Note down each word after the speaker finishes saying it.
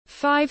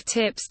5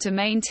 tips to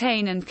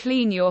maintain and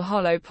clean your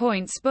hollow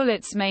points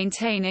bullets.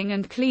 Maintaining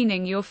and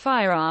cleaning your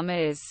firearm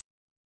is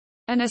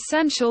an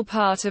essential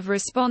part of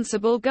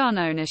responsible gun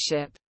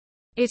ownership.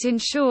 It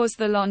ensures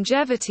the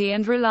longevity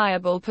and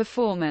reliable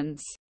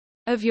performance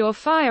of your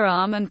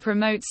firearm and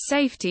promotes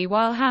safety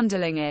while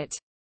handling it.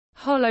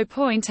 Hollow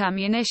point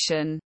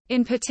ammunition,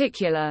 in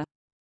particular,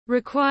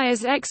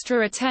 requires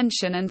extra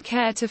attention and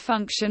care to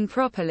function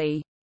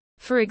properly.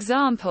 For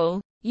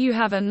example, you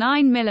have a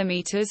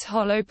 9mm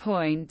hollow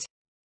point.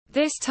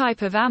 This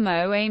type of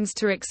ammo aims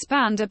to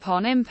expand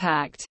upon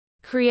impact,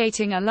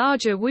 creating a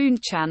larger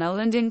wound channel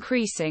and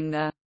increasing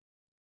the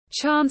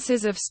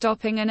chances of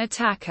stopping an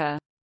attacker.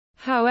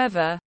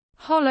 However,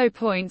 hollow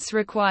points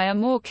require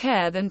more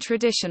care than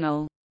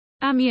traditional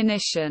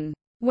ammunition.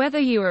 Whether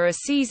you are a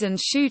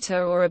seasoned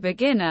shooter or a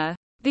beginner,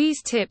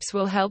 these tips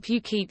will help you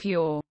keep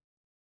your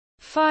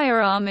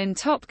firearm in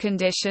top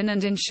condition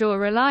and ensure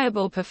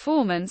reliable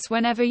performance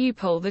whenever you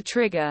pull the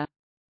trigger.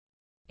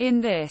 In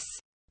this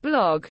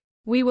blog,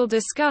 we will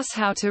discuss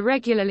how to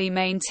regularly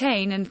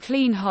maintain and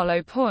clean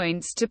hollow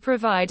points to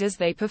provide as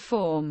they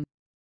perform.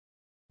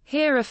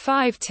 Here are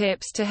 5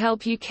 tips to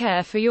help you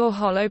care for your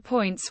hollow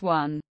points.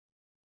 1.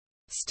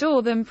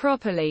 Store them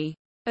properly.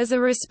 As a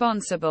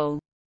responsible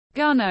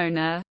gun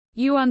owner,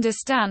 you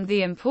understand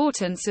the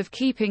importance of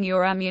keeping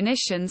your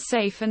ammunition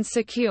safe and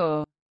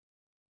secure.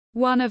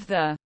 One of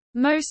the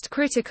most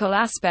critical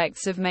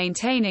aspects of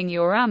maintaining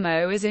your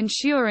ammo is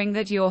ensuring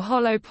that your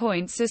hollow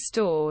points are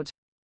stored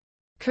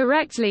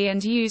correctly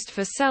and used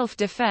for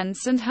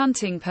self-defense and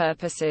hunting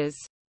purposes.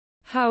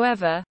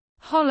 However,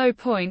 hollow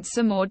points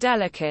are more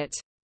delicate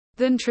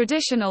than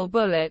traditional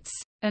bullets,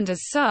 and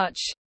as such,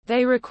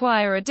 they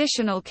require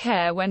additional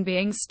care when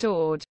being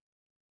stored.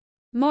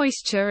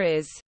 Moisture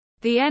is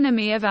the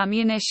enemy of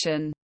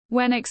ammunition.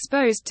 When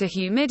exposed to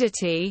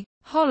humidity,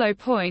 hollow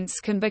points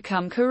can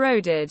become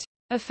corroded,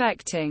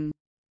 affecting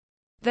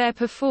their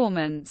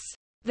performance.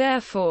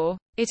 Therefore,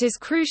 it is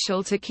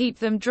crucial to keep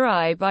them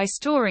dry by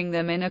storing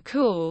them in a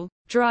cool,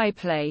 dry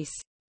place,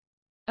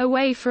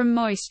 away from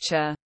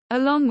moisture.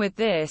 Along with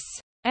this,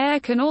 air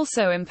can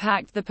also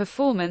impact the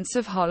performance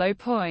of hollow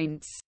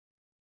points.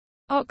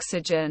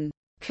 Oxygen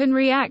can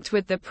react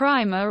with the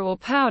primer or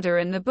powder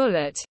in the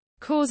bullet,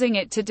 causing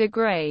it to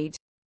degrade.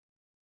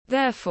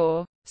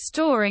 Therefore,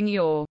 storing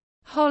your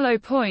hollow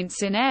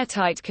points in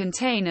airtight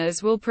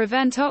containers will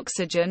prevent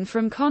oxygen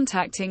from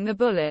contacting the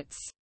bullets.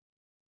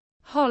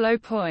 Hollow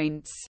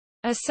points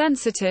are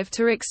sensitive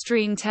to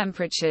extreme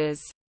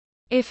temperatures.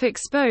 If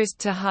exposed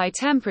to high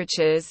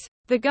temperatures,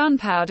 the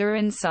gunpowder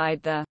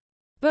inside the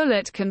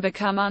bullet can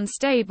become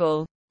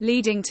unstable,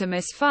 leading to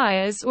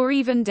misfires or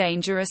even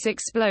dangerous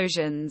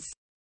explosions.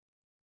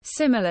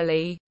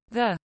 Similarly,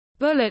 the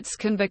bullets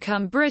can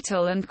become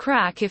brittle and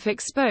crack if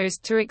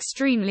exposed to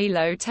extremely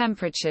low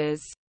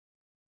temperatures.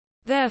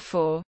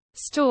 Therefore,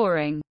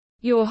 storing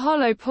your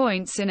hollow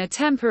points in a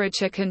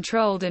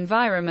temperature-controlled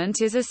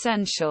environment is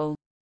essential.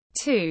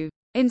 2.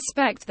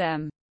 Inspect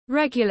them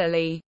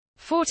regularly.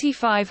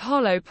 .45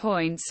 hollow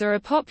points are a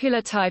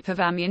popular type of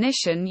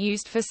ammunition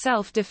used for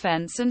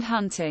self-defense and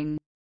hunting.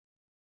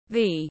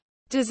 The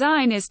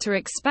design is to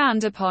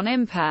expand upon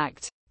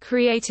impact,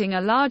 creating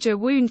a larger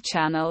wound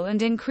channel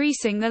and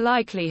increasing the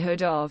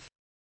likelihood of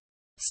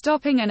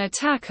stopping an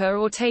attacker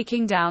or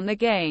taking down the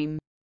game.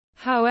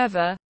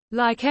 However,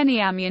 like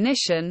any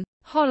ammunition,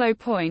 hollow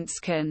points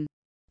can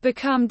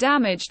become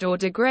damaged or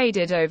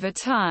degraded over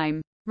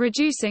time,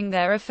 reducing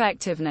their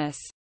effectiveness.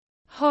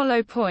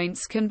 Hollow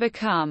points can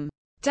become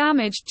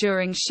damaged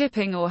during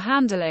shipping or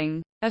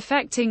handling,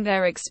 affecting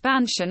their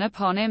expansion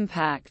upon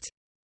impact.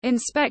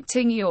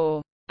 Inspecting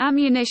your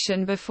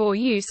ammunition before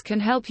use can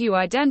help you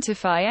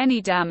identify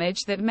any damage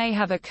that may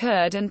have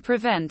occurred and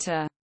prevent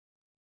a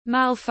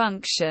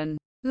malfunction.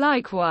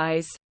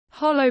 Likewise,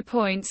 hollow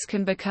points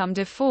can become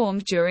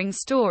deformed during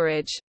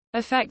storage,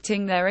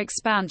 affecting their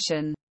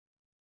expansion.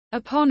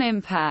 Upon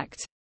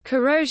impact,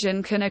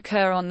 corrosion can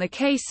occur on the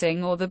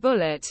casing or the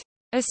bullet,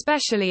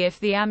 especially if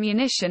the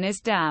ammunition is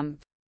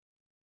damp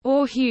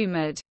or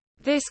humid.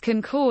 This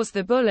can cause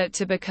the bullet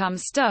to become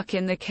stuck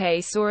in the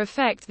case or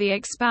affect the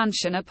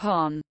expansion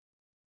upon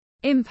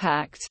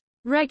impact.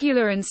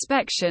 Regular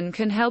inspection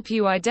can help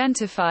you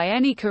identify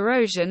any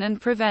corrosion and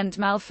prevent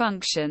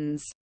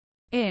malfunctions.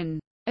 In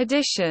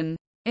addition,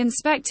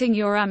 inspecting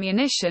your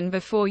ammunition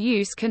before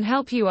use can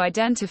help you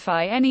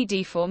identify any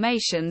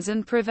deformations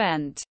and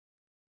prevent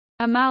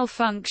a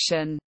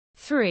malfunction.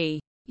 3.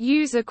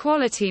 Use a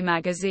quality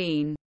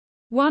magazine.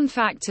 One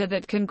factor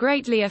that can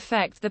greatly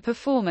affect the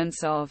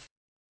performance of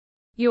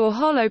your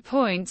hollow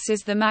points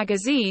is the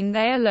magazine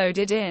they are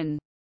loaded in.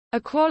 A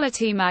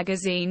quality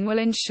magazine will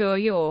ensure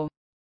your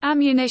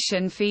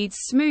ammunition feeds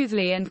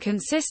smoothly and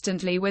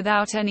consistently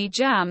without any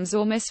jams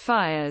or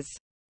misfires.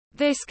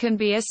 This can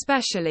be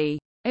especially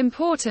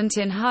important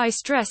in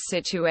high-stress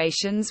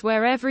situations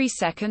where every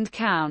second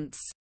counts.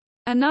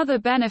 Another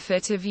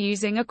benefit of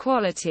using a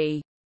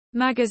quality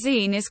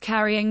magazine is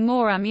carrying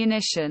more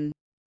ammunition.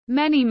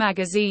 Many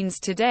magazines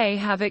today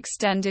have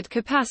extended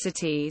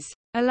capacities,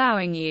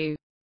 allowing you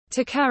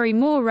to carry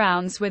more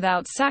rounds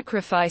without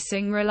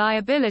sacrificing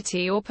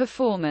reliability or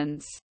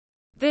performance.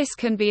 This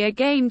can be a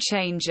game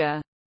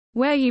changer,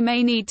 where you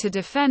may need to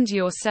defend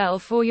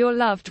yourself or your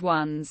loved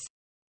ones.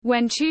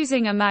 When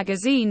choosing a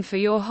magazine for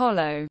your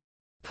hollow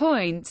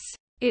points,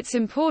 it's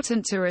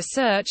important to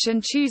research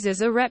and choose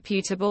a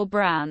reputable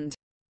brand.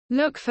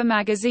 Look for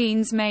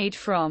magazines made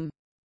from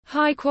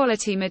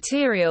high-quality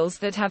materials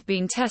that have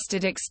been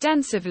tested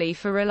extensively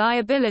for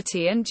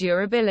reliability and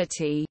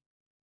durability.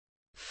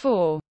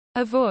 4.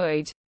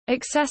 Avoid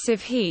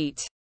excessive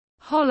heat.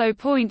 Hollow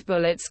point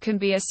bullets can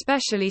be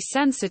especially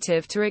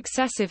sensitive to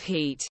excessive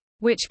heat,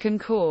 which can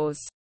cause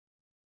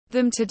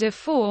them to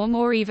deform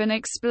or even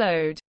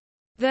explode.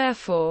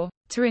 Therefore,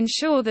 to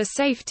ensure the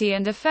safety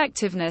and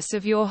effectiveness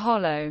of your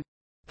hollow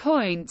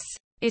points,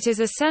 it is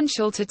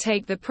essential to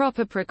take the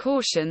proper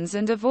precautions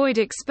and avoid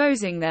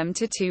exposing them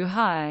to too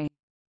high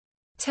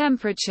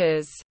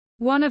temperatures.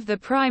 One of the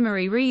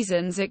primary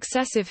reasons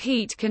excessive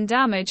heat can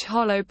damage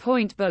hollow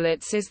point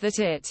bullets is that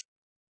it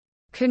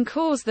can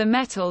cause the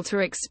metal to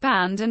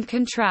expand and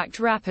contract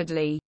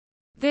rapidly.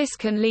 This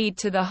can lead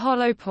to the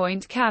hollow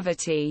point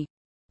cavity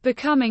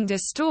becoming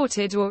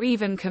distorted or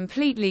even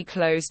completely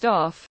closed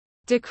off,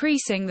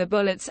 decreasing the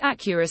bullet's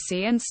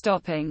accuracy and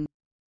stopping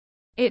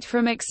it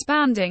from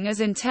expanding as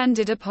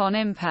intended upon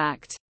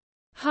impact.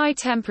 High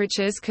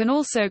temperatures can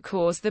also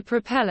cause the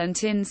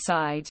propellant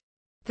inside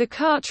the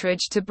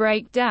cartridge to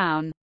break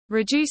down,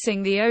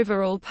 reducing the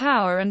overall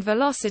power and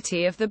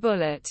velocity of the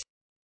bullet.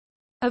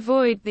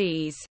 Avoid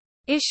these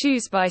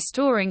issues by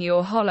storing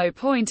your hollow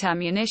point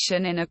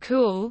ammunition in a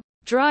cool,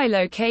 dry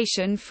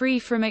location free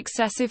from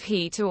excessive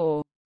heat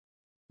or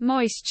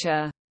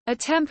moisture. A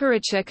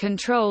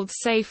temperature-controlled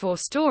safe or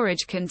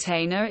storage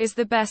container is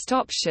the best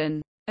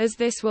option, as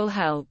this will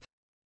help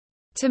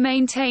to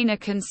maintain a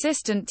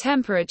consistent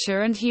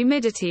temperature and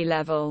humidity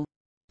level.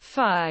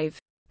 5.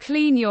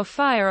 Clean your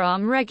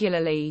firearm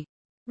regularly.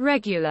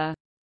 Regular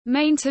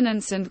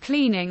maintenance and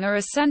cleaning are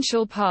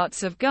essential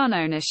parts of gun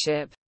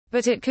ownership,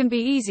 but it can be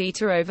easy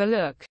to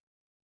overlook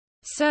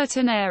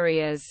certain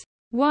areas.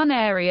 One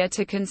area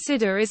to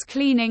consider is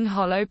cleaning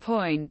hollow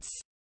points.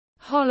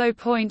 Hollow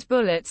point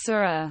bullets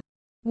are a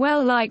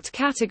well-liked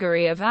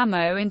category of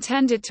ammo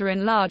intended to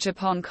enlarge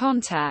upon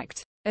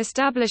contact,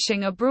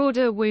 establishing a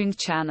broader wound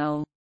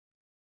channel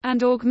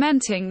and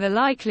augmenting the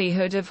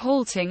likelihood of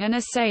halting an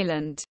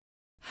assailant.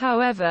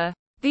 However,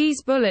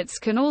 these bullets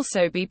can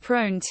also be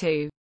prone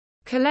to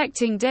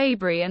collecting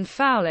debris and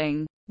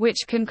fouling,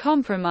 which can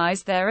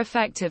compromise their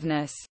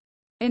effectiveness.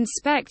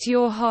 Inspect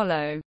your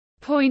hollow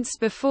points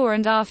before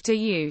and after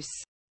use.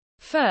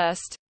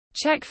 First,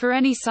 check for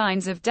any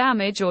signs of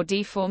damage or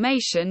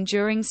deformation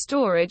during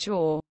storage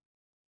or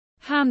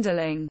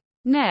handling.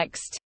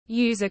 Next,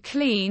 use a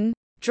clean,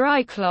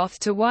 dry cloth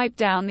to wipe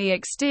down the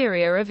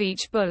exterior of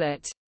each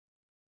bullet.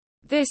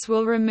 This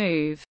will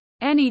remove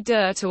any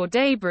dirt or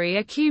debris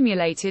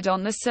accumulated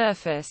on the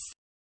surface.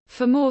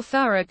 For more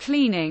thorough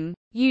cleaning,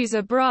 use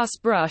a brass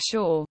brush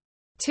or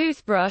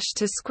toothbrush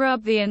to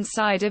scrub the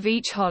inside of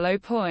each hollow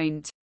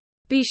point.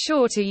 Be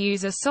sure to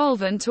use a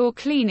solvent or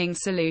cleaning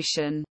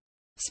solution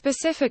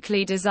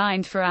specifically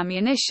designed for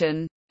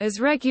ammunition, as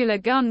regular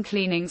gun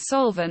cleaning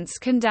solvents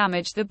can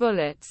damage the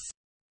bullets.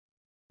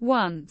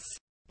 Once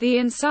the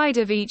inside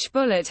of each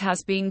bullet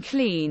has been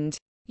cleaned,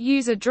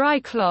 use a dry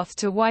cloth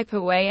to wipe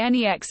away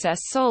any excess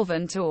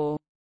solvent or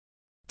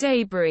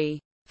debris.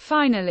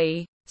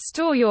 Finally,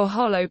 store your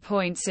hollow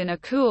points in a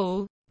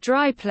cool,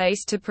 dry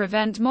place to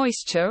prevent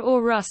moisture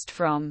or rust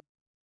from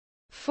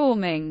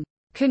forming.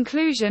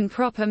 Conclusion: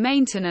 proper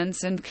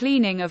maintenance and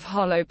cleaning of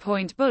hollow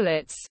point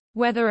bullets,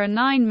 whether a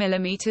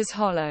 9mm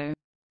hollow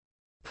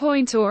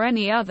point or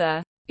any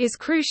other, is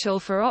crucial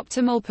for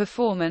optimal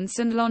performance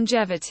and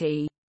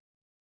longevity.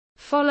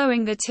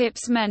 Following the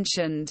tips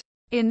mentioned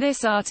in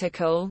this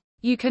article,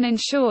 you can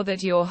ensure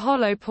that your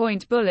hollow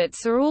point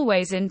bullets are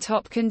always in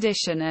top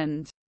condition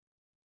and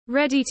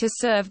ready to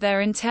serve their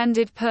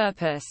intended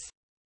purpose.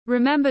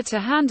 Remember to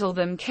handle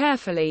them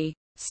carefully,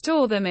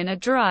 store them in a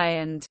dry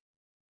and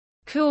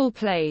cool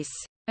place,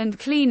 and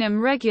clean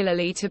them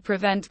regularly to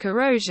prevent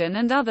corrosion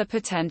and other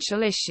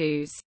potential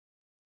issues.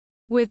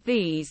 With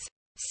these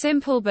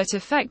simple but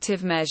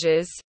effective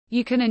measures,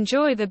 you can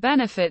enjoy the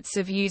benefits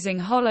of using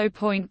hollow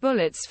point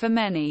bullets for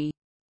many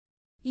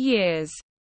years.